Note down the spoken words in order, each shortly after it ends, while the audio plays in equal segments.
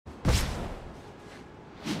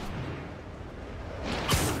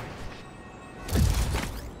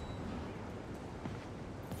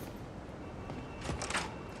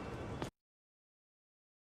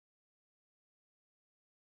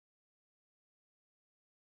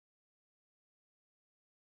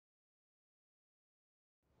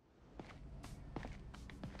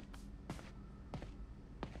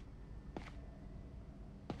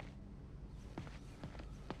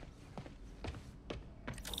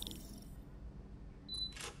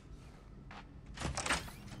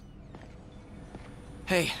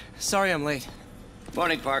Hey, sorry I'm late.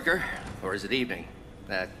 Morning, Parker. Or is it evening?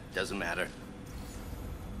 That doesn't matter.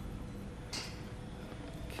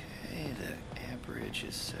 Okay, the amperage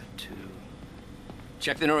is set to...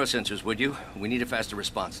 Check the neurosensors, would you? We need a faster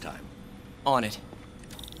response time. On it.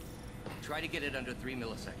 Try to get it under 3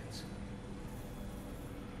 milliseconds.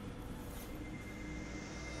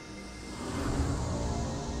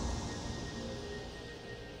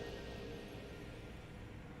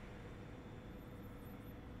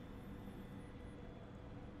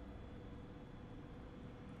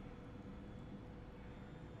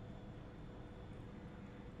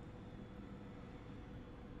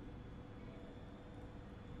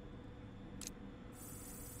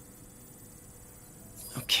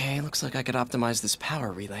 Okay, looks like I could optimize this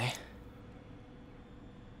power relay.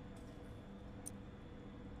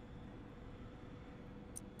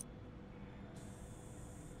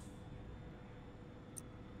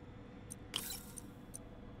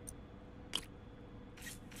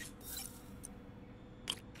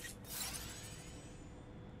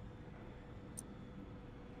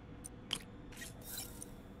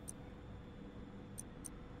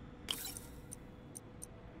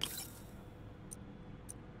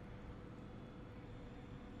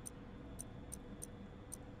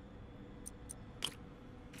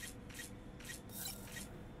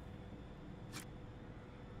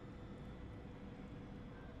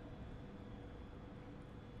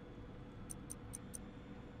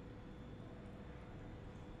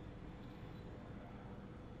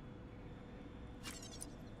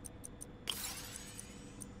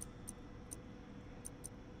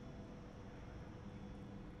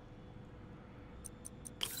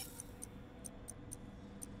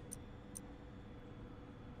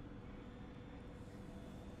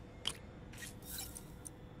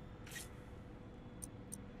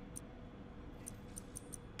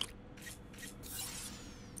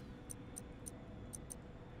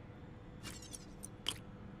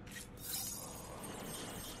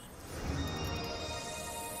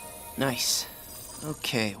 Nice.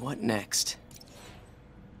 Okay, what next?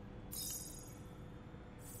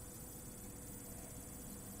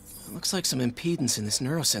 Looks like some impedance in this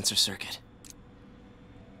neurosensor circuit.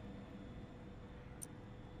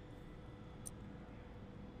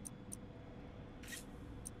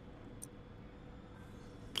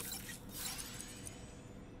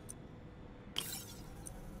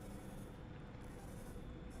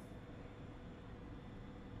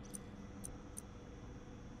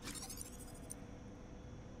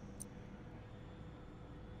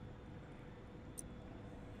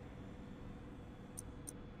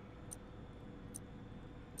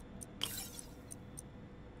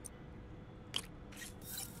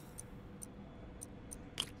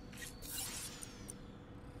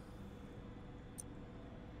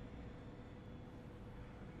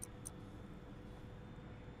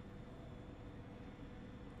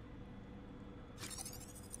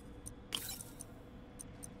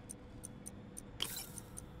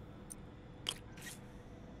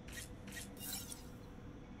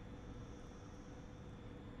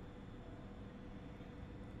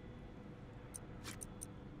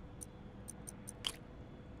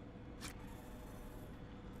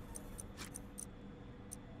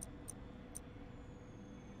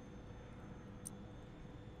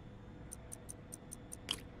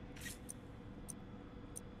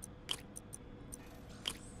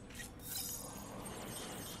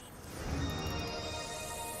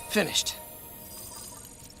 Finished.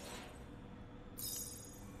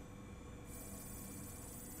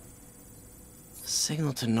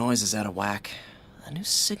 Signal to noise is out of whack. A new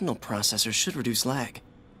signal processor should reduce lag.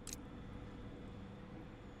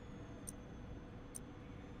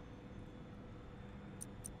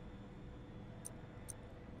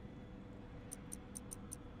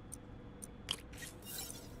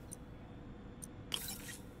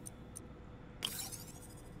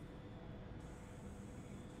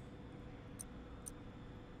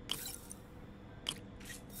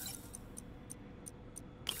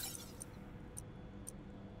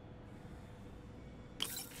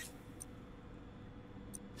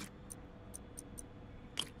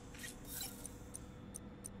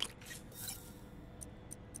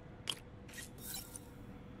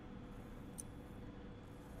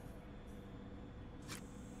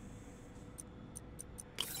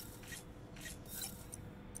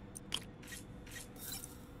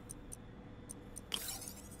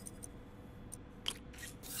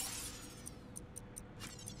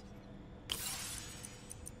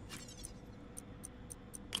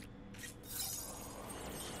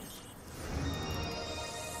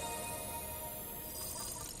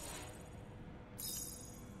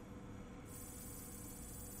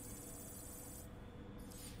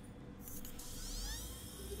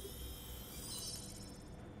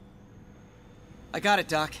 I got it,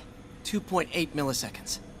 Doc. 2.8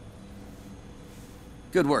 milliseconds.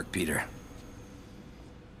 Good work, Peter.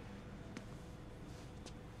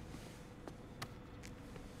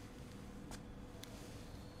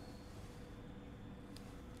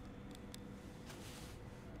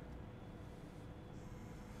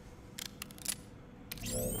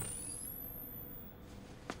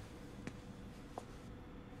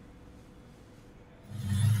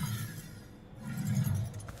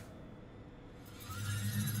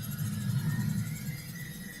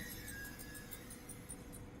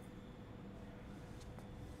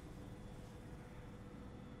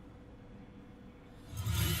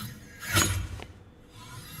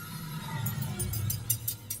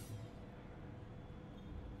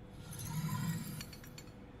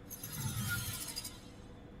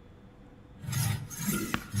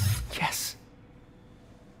 Yes.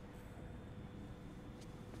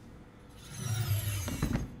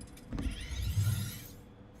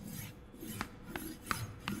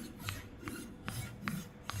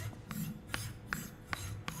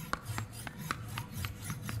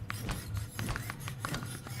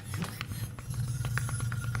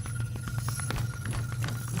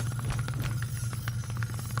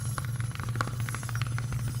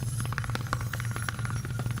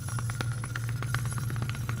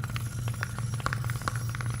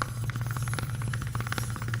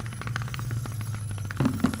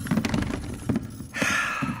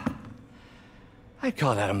 I'd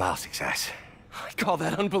call that a mild success. I call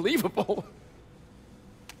that unbelievable.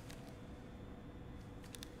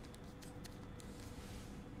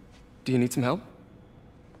 Do you need some help?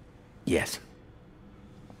 Yes.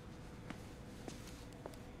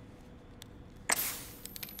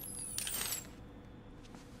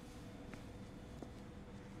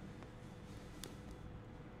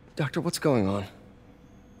 Doctor, what's going on?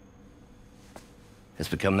 It's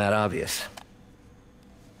become that obvious.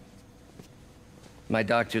 My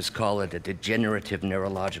doctors call it a degenerative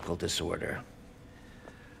neurological disorder.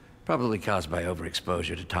 Probably caused by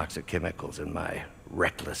overexposure to toxic chemicals in my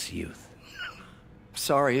reckless youth.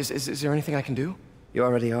 Sorry, is there anything I can do? You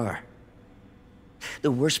already are.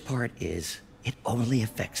 The worst part is, it only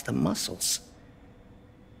affects the muscles.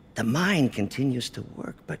 The mind continues to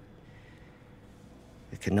work, but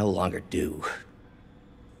it can no longer do.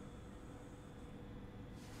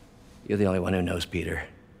 You're the only one who knows, Peter.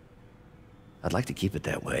 I'd like to keep it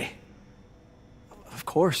that way. Of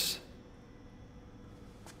course.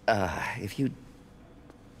 If you'd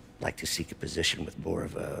like to seek a position with more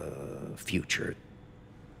of a future.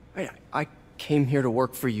 I came here to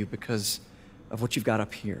work for you because of what you've got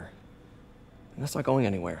up here. And that's not going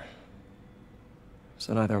anywhere.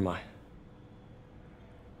 So neither am I.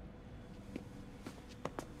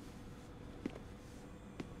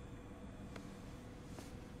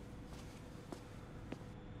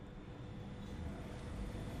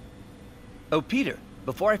 Oh, Peter,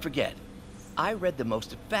 before I forget, I read the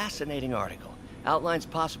most fascinating article. Outlines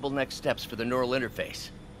possible next steps for the neural interface.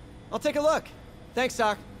 I'll take a look. Thanks,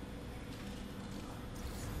 Doc.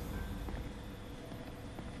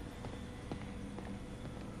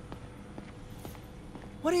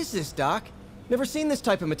 What is this, Doc? Never seen this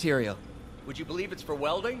type of material. Would you believe it's for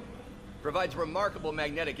welding? Provides remarkable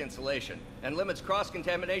magnetic insulation and limits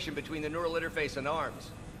cross-contamination between the neural interface and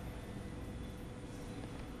arms.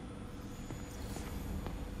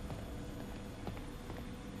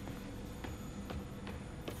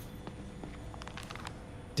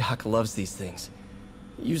 Doc loves these things.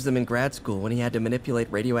 He used them in grad school when he had to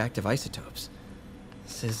manipulate radioactive isotopes.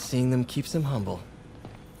 Says seeing them keeps him humble.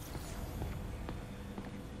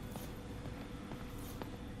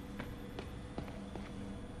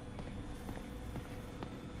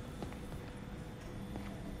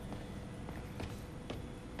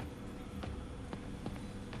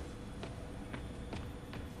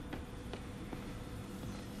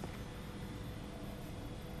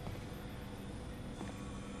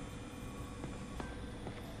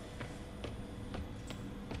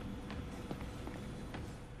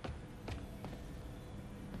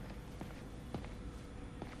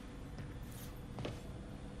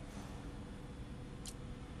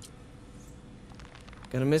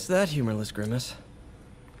 Gonna miss that humorless grimace.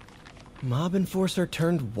 Mob enforcer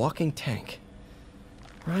turned walking tank.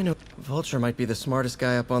 Rhino Vulture might be the smartest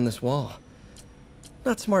guy up on this wall.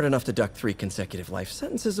 Not smart enough to duck 3 consecutive life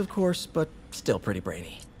sentences, of course, but still pretty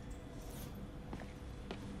brainy.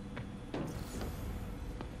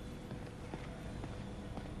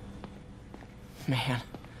 Man,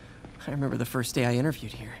 I remember the first day I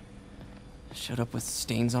interviewed here. Showed up with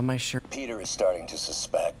stains on my shirt. Peter is starting to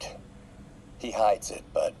suspect. He hides it,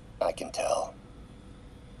 but I can tell.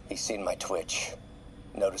 He's seen my twitch.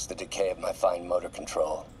 Notice the decay of my fine motor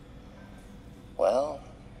control. Well,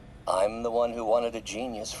 I'm the one who wanted a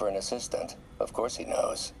genius for an assistant. Of course he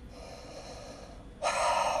knows.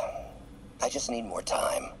 I just need more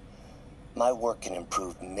time. My work can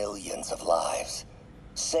improve millions of lives.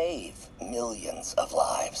 Save millions of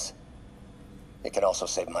lives. It can also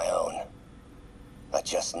save my own. I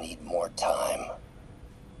just need more time.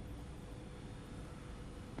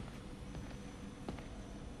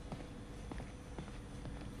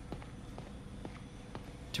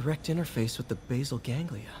 Direct interface with the basal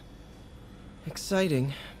ganglia.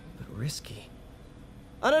 Exciting, but risky.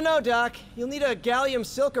 I don't know, Doc. You'll need a gallium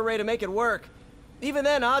silk array to make it work. Even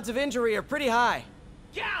then, odds of injury are pretty high.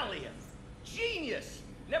 Gallium! Genius!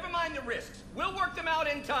 Never mind the risks. We'll work them out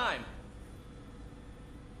in time.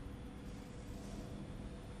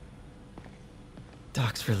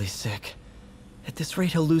 Doc's really sick. At this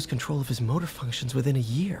rate, he'll lose control of his motor functions within a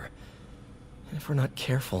year. And if we're not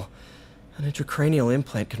careful, an intracranial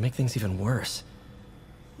implant could make things even worse.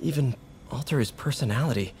 Even alter his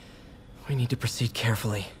personality. We need to proceed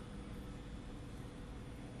carefully.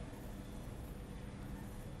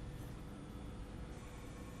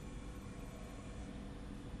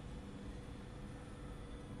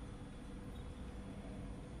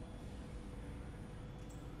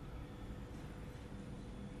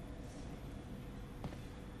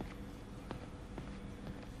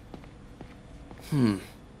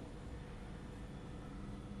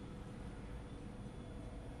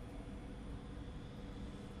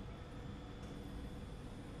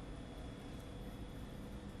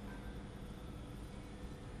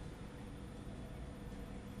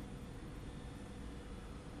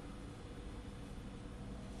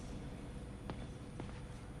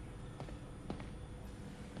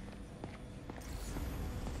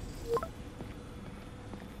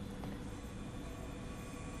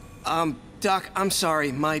 Doc, I'm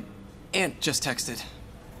sorry. My aunt just texted.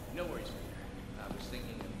 No worries, Peter. I was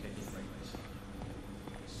thinking of taking a break myself.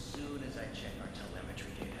 As soon as I check our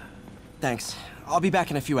telemetry data. Thanks. I'll be back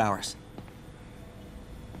in a few hours.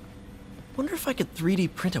 Wonder if I could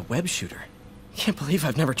 3D print a web shooter. Can't believe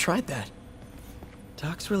I've never tried that.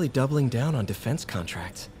 Doc's really doubling down on defense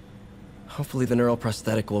contracts. Hopefully the neural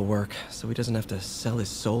prosthetic will work, so he doesn't have to sell his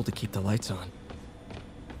soul to keep the lights on.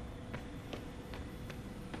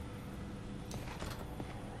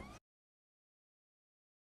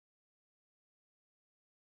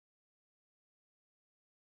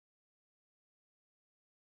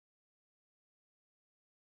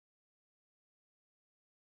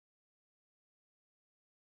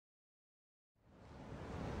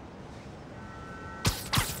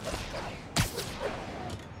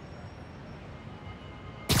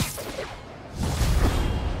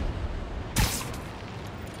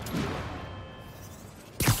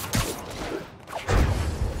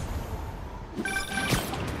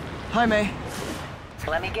 Hi, May.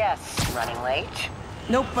 Let me guess, running late?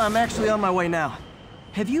 Nope, I'm actually on my way now.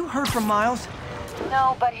 Have you heard from Miles?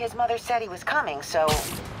 No, but his mother said he was coming, so...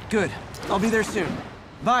 Good. I'll be there soon.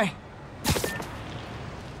 Bye.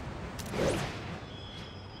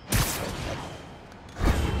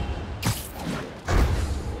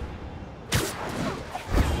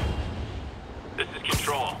 This is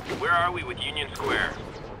Control. Where are we with Union Square?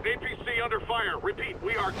 APC under fire. Repeat,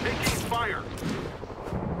 we are taking fire.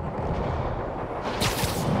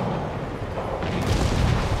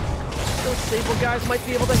 Those Sable guys might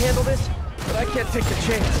be able to handle this, but I can't take the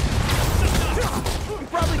chance. You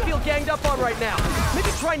probably feel ganged up on right now.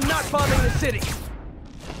 Maybe try not bombing the city.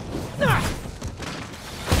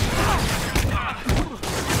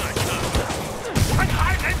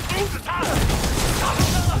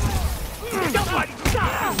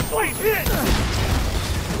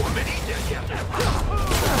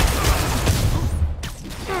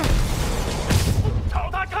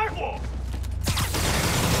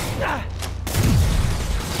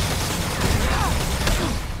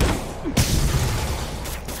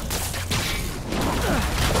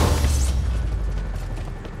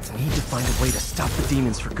 I need to find a way to stop the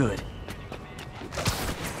demons for good.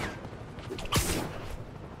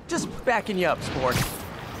 Just backing you up, sport.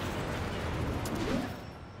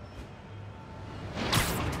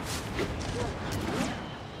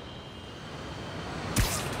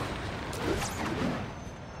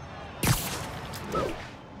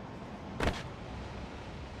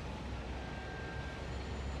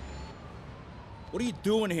 What are you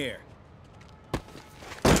doing here?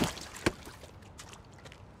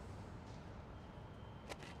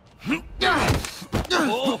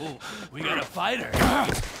 Oh, we got a fighter.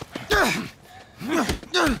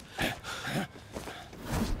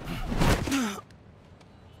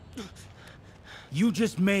 You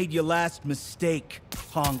just made your last mistake,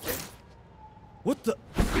 punk. What the...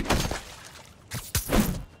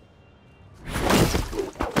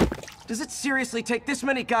 Does it seriously take this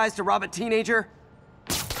many guys to rob a teenager?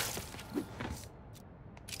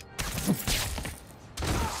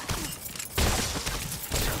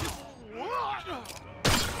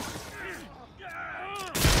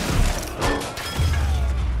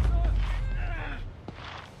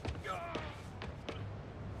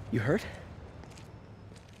 You hurt?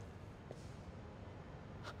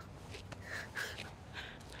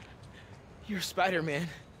 You're Spider-Man.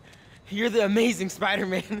 You're the amazing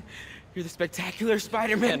Spider-Man. You're the spectacular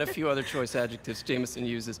Spider-Man. And a few other choice adjectives Jameson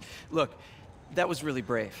uses. Look, that was really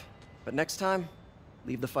brave. But next time,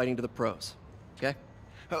 leave the fighting to the pros, okay?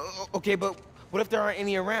 Okay, but what if there aren't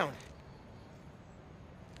any around?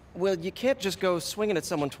 Well, you can't just go swinging at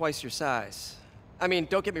someone twice your size. I mean,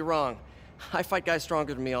 don't get me wrong. I fight guys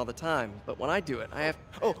stronger than me all the time, but when I do it, I have...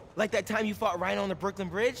 Oh, like that time you fought Rhino on the Brooklyn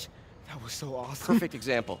Bridge? That was so awesome. Perfect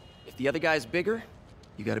example. If the other guy's bigger,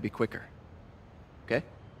 you gotta be quicker. Okay?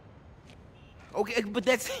 Okay, but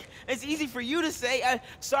that's easy for you to say.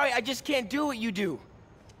 Sorry, I just can't do what you do.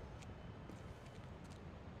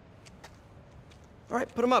 All right,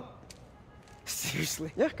 put him up.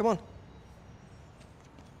 Seriously? Yeah, come on.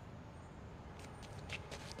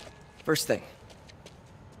 First thing,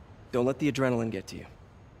 don't let the adrenaline get to you.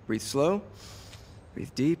 Breathe slow,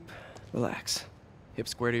 breathe deep, relax. Hip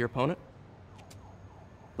square to your opponent.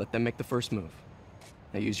 Let them make the first move.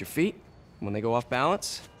 Now use your feet. When they go off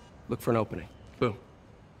balance, look for an opening. Boom.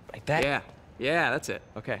 Like that? Yeah, that's it.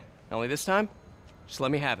 Okay. Now only this time, just let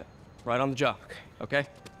me have it. Right on the jaw. Okay?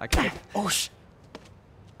 I can. Oh,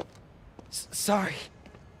 sorry.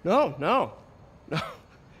 No.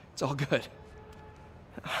 It's all good.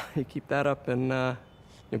 You keep that up and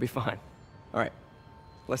you'll be fine. All right.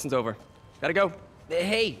 Lesson's over. Gotta go.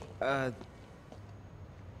 Hey,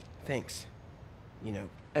 thanks. You know.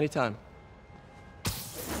 Anytime.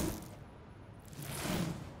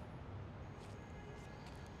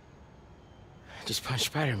 Just punch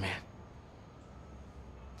Spider-Man.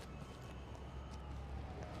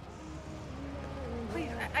 Please,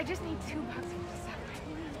 I just need $2 for the subway.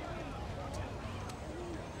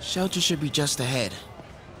 Shelter should be just ahead.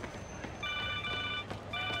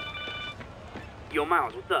 Yo,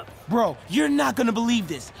 Miles, what's up? Bro, you're not gonna believe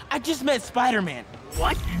this. I just met Spider-Man.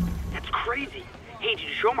 What? That's crazy. Hey, did you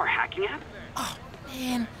show him our hacking app? Oh,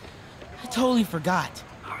 man. I totally forgot.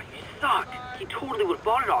 Oh, you suck. He totally would have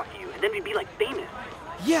bought it off you, and then we'd be, like, famous.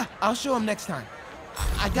 Yeah, I'll show him next time.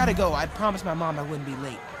 I gotta go. I promised my mom I wouldn't be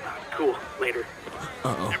late. Cool. Later.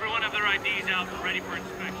 Uh-oh. Everyone have their IDs out and ready for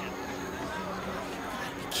inspection.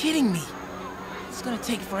 You're kidding me. It's gonna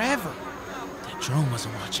take forever. That drone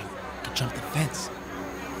wasn't watching. I could jump the fence.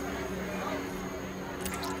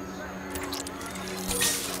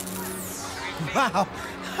 Wow,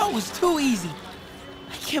 that was too easy.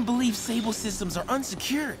 I can't believe Sable systems are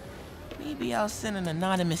unsecured. Maybe I'll send an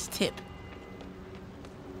anonymous tip.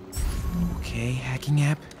 Okay, hacking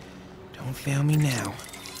app. Don't fail me now.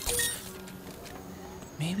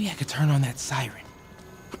 Maybe I could turn on that siren.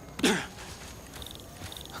 Okay,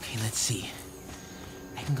 let's see.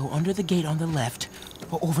 I can go under the gate on the left,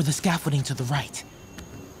 or over the scaffolding to the right.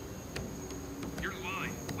 You're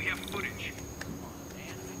live. We have footage.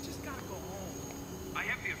 I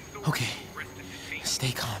have the authority. Okay,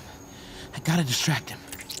 stay calm. I gotta distract him.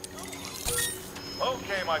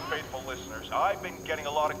 Okay, my faithful listeners, I've been getting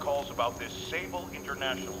a lot of calls about this Sable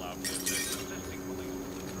International outfit that's assisting police.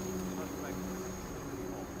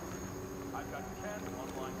 I've got 10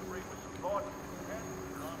 online free with some thought.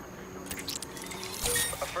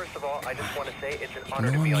 First of all, I just want to say it's an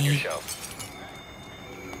honor to be on your show.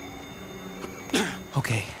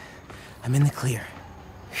 Okay, I'm in the clear.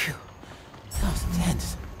 Phew, that was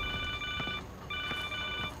intense.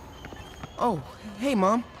 Oh, hey,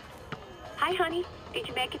 Mom. Hi, honey. Did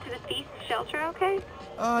you make it to the feast shelter okay?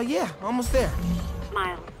 Yeah, almost there.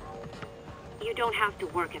 Miles, you don't have to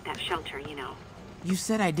work at that shelter, you know. You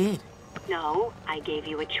said I did. No, I gave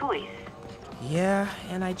you a choice. Yeah,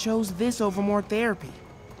 and I chose this over more therapy.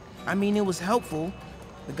 I mean, it was helpful.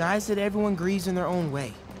 The guy said everyone grieves in their own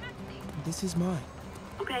way. This is mine.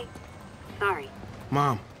 Okay. Sorry.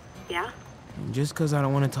 Mom. Yeah? Just because I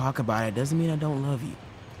don't want to talk about it doesn't mean I don't love you.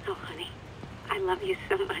 Oh, honey. I love you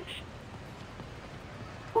so much.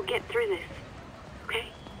 We'll get through this, okay?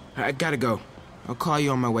 I gotta go. I'll call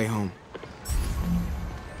you on my way home.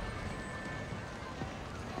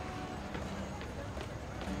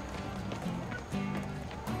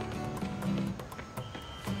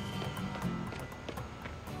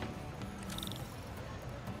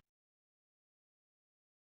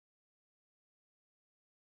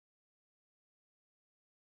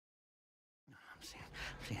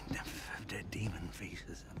 seeing dead demon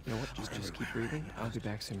faces. You know what? Just keep breathing. I'll be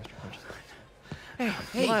back soon, Mr. Hodges.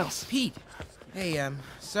 Hey, Miles. Pete. Hey,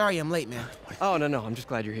 sorry I'm late, man. Oh, no. I'm just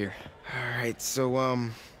glad you're here. All right, so,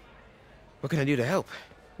 what can I do to help?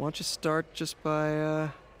 Why don't you start just by,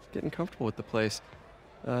 getting comfortable with the place.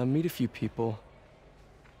 Meet a few people.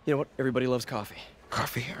 You know what? Everybody loves coffee.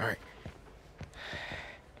 Coffee? All right.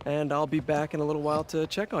 And I'll be back in a little while to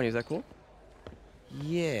check on you. Is that cool?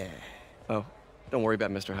 Yeah. Oh, don't worry about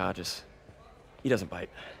Mr. Hodges. He doesn't bite.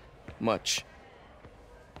 Much.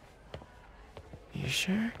 You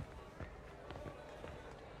sure?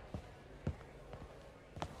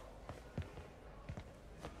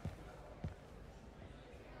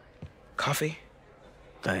 Coffee?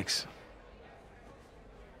 Thanks.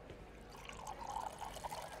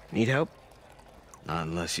 Need help? Not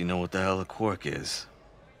unless you know what the hell a quark is.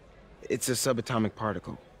 It's a subatomic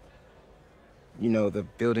particle. You know, the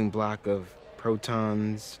building block of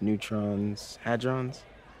protons, neutrons, hadrons?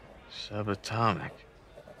 Subatomic.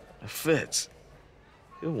 It fits.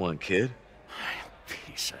 Good one, kid.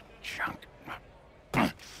 Piece of junk.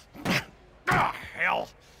 Ah, hell.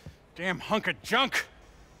 Damn hunk of junk.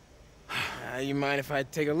 You mind if I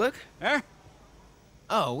take a look? Huh?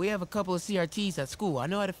 Oh, we have a couple of CRTs at school. I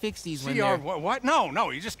know how to fix these when CR, they're... what? No,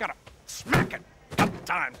 you just gotta smack it. Up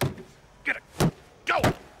time. Get it. Go!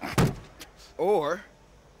 Or,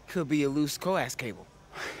 could be a loose coax cable.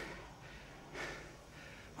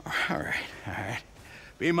 All right.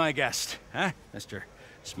 Be my guest, huh, Mr.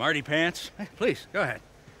 Smarty Pants? Please, go ahead.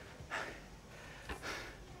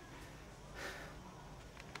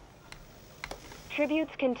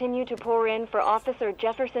 Tributes continue to pour in for Officer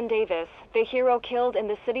Jefferson Davis, the hero killed in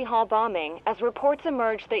the City Hall bombing, as reports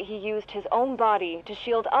emerge that he used his own body to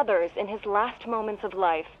shield others in his last moments of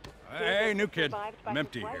life. Hey, new kid. Survived by I'm his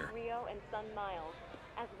empty wife here. Rio and son Miles,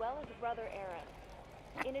 as well as brother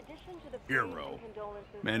Aaron. In addition to the Hero.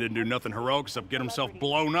 Man didn't do nothing heroic except get himself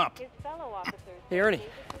blown up. his fellow officers, Hey, Ernie.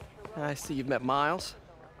 I see you've met Miles.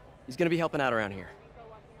 He's gonna be helping out around here.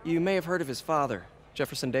 You may have heard of his father,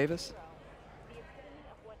 Jefferson Davis.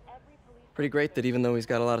 Pretty great that even though he's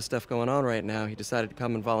got a lot of stuff going on right now, he decided to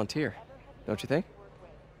come and volunteer. Don't you think?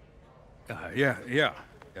 Yeah.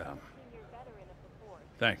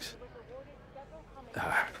 Thanks.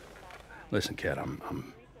 Listen, kid,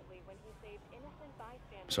 I'm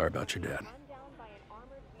sorry about your dad.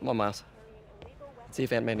 Come on, Miles. Let's see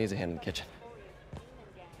if Aunt May needs a hand in the kitchen.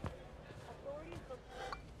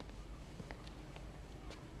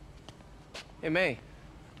 Hey, May.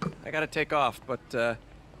 I gotta take off, but,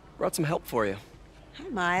 brought some help for you. Hi,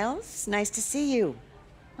 Miles. Nice to see you.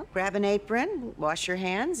 Well, grab an apron, wash your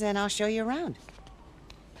hands, and I'll show you around.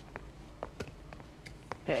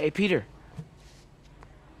 Hey, Peter.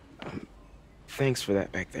 Thanks for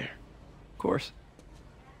that back there. Of course.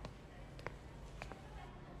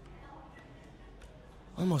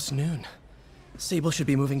 Almost noon. Sable should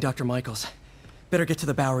be moving Dr. Michaels. Better get to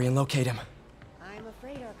the Bowery and locate him. I'm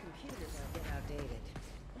afraid our computers are a bit outdated.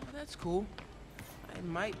 Oh, that's cool. I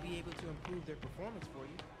might be able to improve their performance for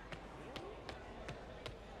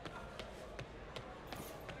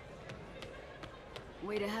you.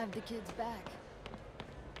 Way to have the kids back.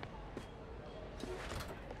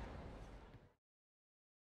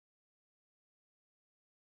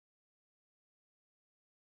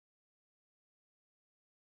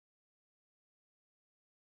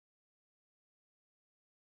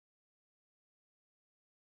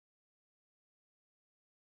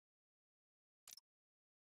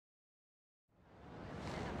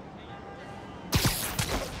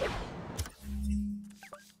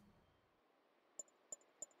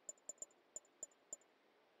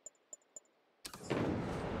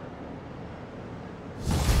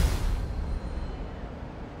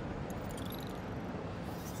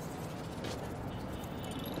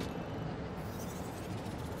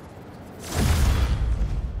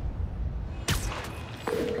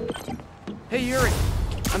 Hey, Yuri.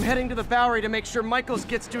 I'm heading to the Bowery to make sure Michaels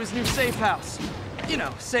gets to his new safe house. You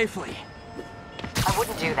know, safely. I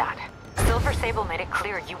wouldn't do that. Silver Sable made it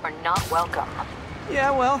clear you are not welcome.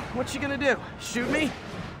 Yeah, well, what's she gonna do? Shoot me?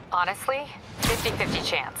 Honestly, 50-50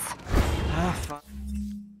 chance. Ah, fine.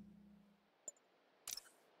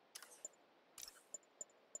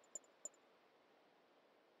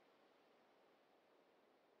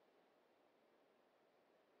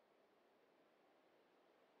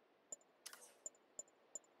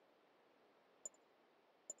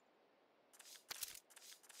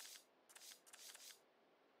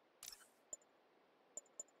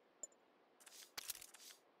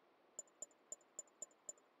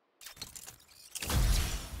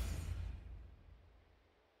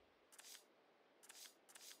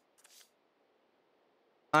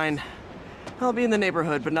 Fine. I'll be in the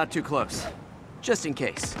neighborhood, but not too close. Just in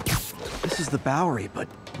case. This is the Bowery, but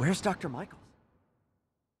where's Dr. Michaels?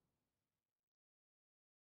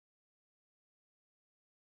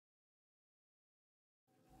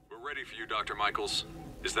 We're ready for you, Dr. Michaels.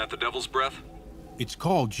 Is that the Devil's Breath? It's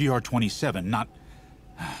called GR-27, not...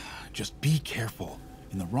 Just be careful.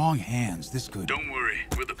 In the wrong hands, this could... Don't worry,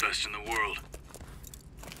 we're the best in the world.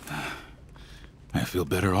 I feel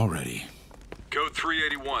better already. Code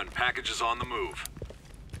 381, package is on the move.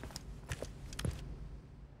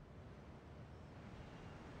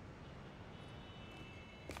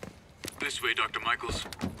 This way, Dr. Michaels.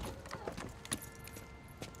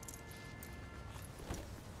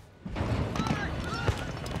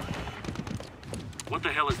 What the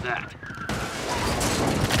hell is that?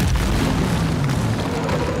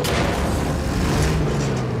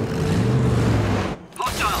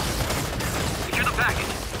 Hostile! Secure the package!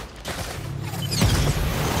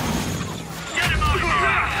 Get him out of here!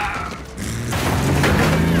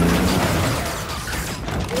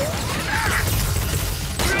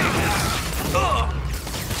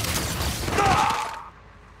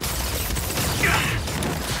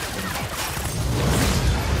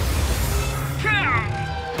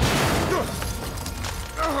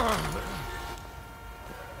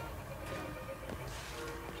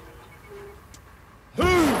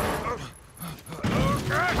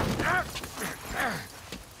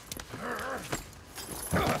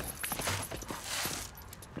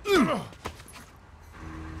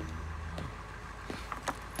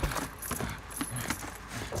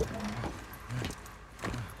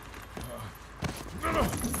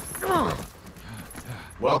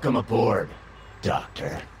 Welcome aboard,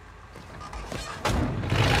 Doctor.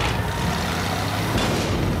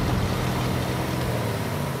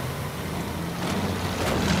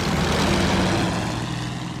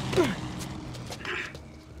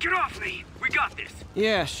 Get off me! We got this!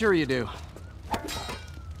 Yeah, sure you do.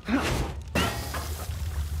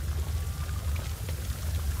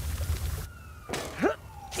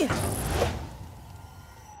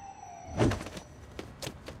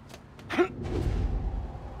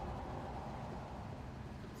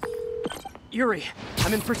 Yuri,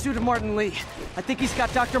 I'm in pursuit of Martin Lee. I think he's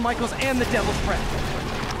got Dr. Michaels and the Devil's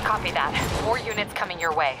Breath. Copy that. More units coming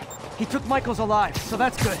your way. He took Michaels alive, so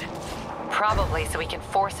that's good. Probably so we can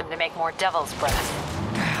force him to make more Devil's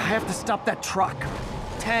Breath. I have to stop that truck.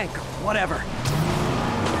 Tank, whatever.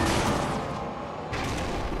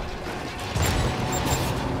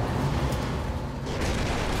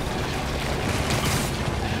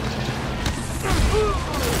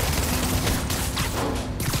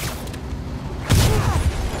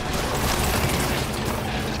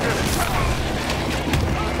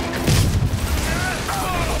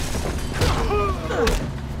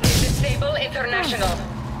 Disable International.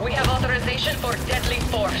 We have authorization for deadly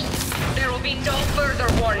force. There will be no further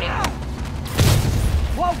warning.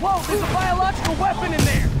 Whoa, whoa, there's a biological weapon in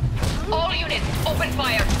there! All units, open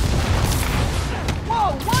fire.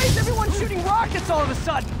 Whoa, why is everyone shooting rockets all of a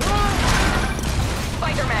sudden?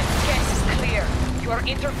 Spider-Man, gas is clear. You are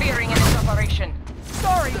interfering in this operation.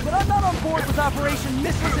 Sorry, but I'm not on board with Operation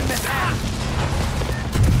Missiles in Manhattan.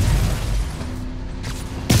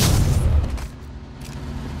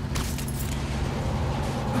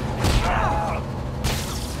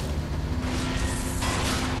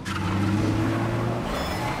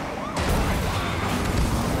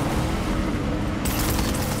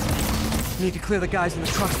 Need to clear the guys in the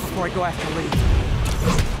trucks before I go after Lee.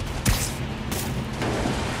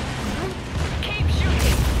 Keep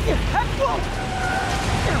shooting!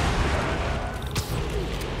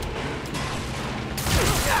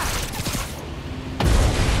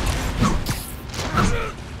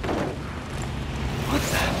 What's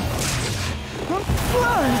that?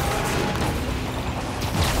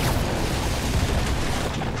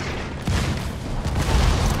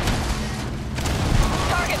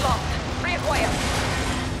 Target locked. Reacquire.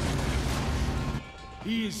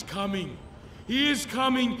 He is coming. He is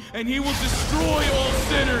coming, and he will destroy all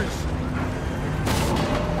sinners.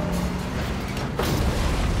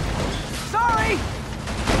 Sorry!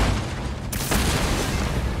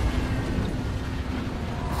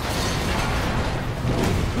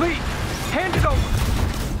 Lee, hand it over.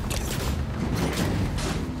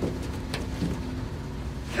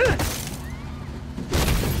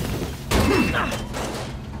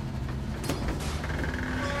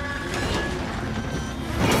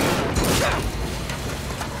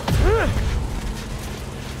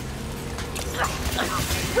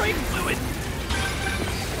 Brain fluid!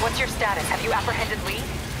 What's your status? Have you apprehended Lee?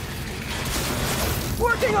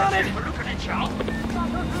 Working on it!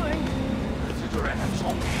 个人的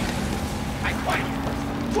聪明，还快点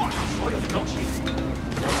做好所有的东西。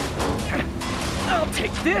I'll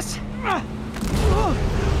take this.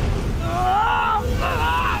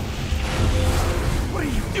 What are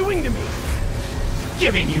you doing to me?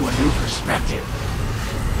 Giving you a new perspective.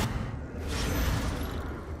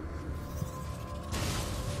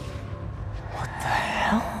 What the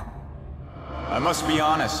hell? I must be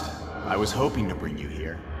honest. I was hoping to bring you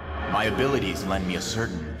here. My abilities lend me a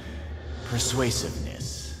certain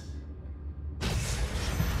persuasiveness.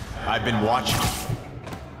 I've been watching you.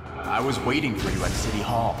 I was waiting for you at City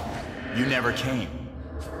Hall. You never came.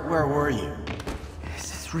 Where were you? Is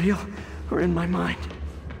this real or in my mind?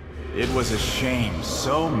 It was a shame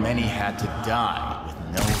so many had to die with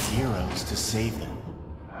no heroes to save them.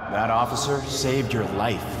 That officer saved your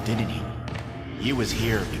life, didn't he? He was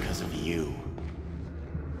here because of you.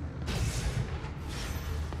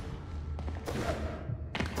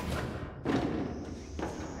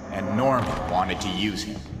 And Norman wanted to use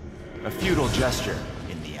him. A futile gesture,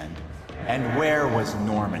 in the end. And where was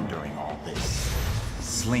Norman during all this?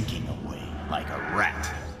 Slinking away like a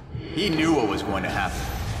rat. He knew what was going to happen,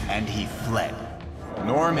 and he fled.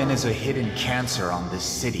 Norman is a hidden cancer on this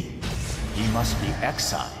city. He must be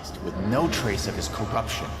excised with no trace of his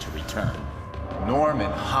corruption to return.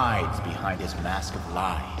 Norman hides behind his mask of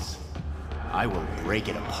lies. I will break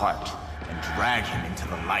it apart and drag him into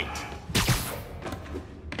the light.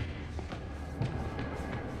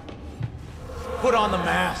 Put on the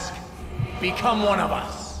mask. Become one of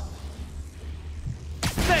us.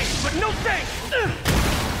 Thanks, but no thanks!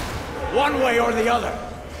 One way or the other,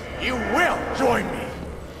 you will join me.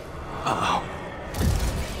 Uh-oh.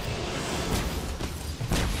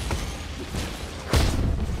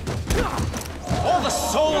 All the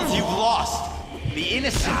souls you've lost, the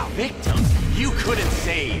innocent victims you couldn't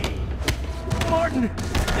save. Martin,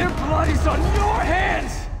 their blood is on your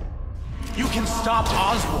hands! You can stop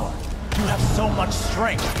Osborn. You have so much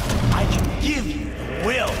strength. I can give you the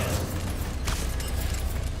will.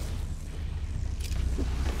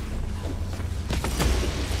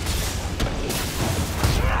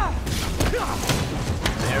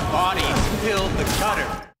 Their bodies filled the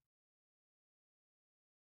gutter.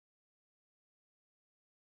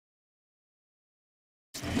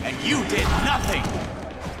 And you did nothing!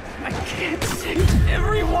 I can't save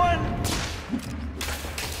everyone!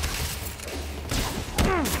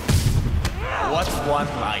 What's one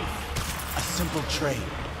life? A simple trade.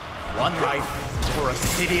 One life for a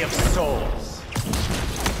city of souls.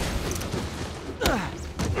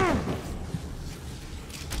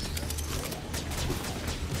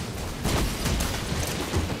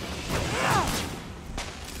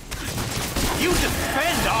 You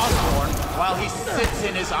defend Osborn while he sits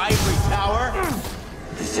in his ivory tower?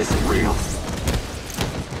 This isn't real.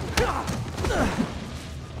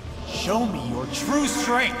 Show me your true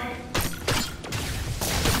strength.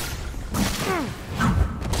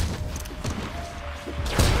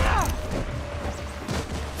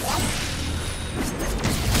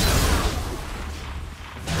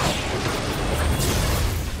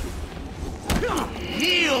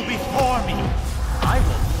 Kneel before me. I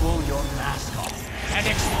will pull your mask off and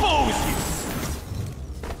expose you.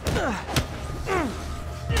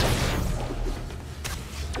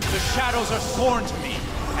 The shadows are sworn to me,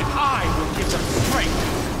 and I will give them strength.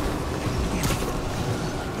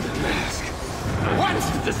 The mask. What?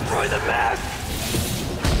 Destroy the mask!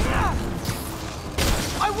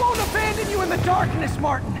 I won't abandon you in the darkness,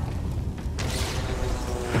 Martin!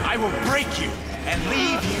 I will break you and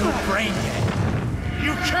leave you brain dead.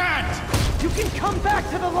 You can't! You can come back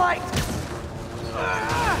to the light!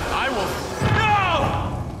 I will... No!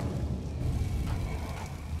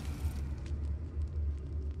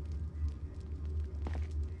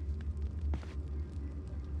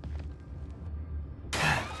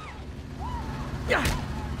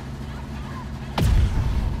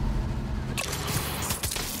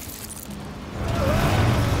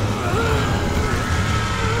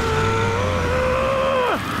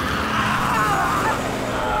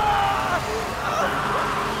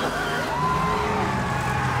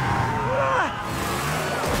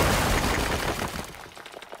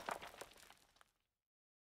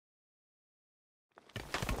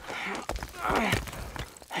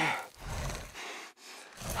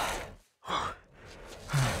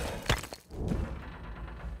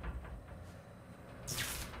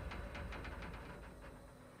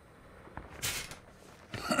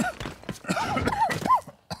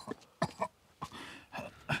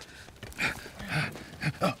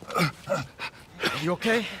 You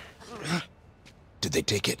okay? Did they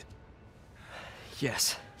take it?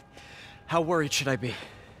 Yes. How worried should I be?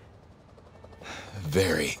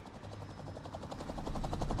 Very.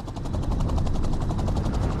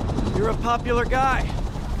 You're a popular guy.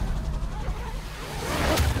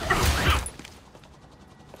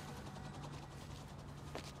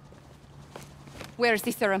 Where's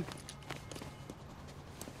the serum?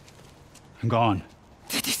 Gone.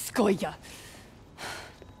 Skoya.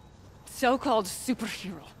 So-called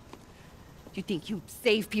superhero. You think you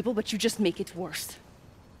save people, but you just make it worse.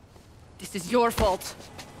 This is your fault.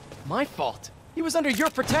 My fault? He was under your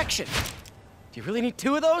protection. Do you really need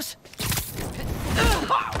 2 of those?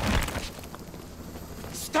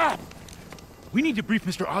 Stop! We need to brief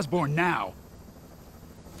Mr. Osborn now.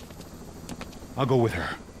 I'll go with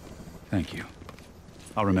her. Thank you.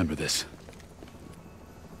 I'll remember this.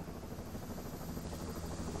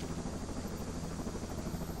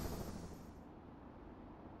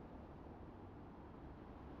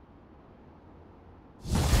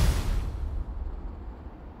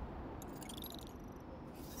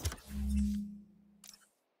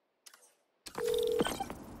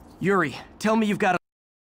 Yuri, tell me you've got a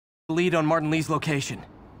lead on Martin Li's location.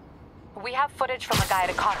 We have footage from a guy at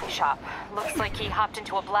a coffee shop. Looks like he hopped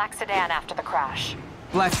into a black sedan after the crash.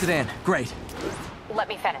 Black sedan, great. Let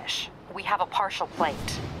me finish. We have a partial plate.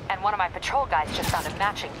 And one of my patrol guys just found a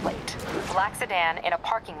matching plate. Black sedan in a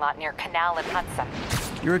parking lot near Canal and Hudson.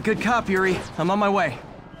 You're a good cop, Yuri. I'm on my way.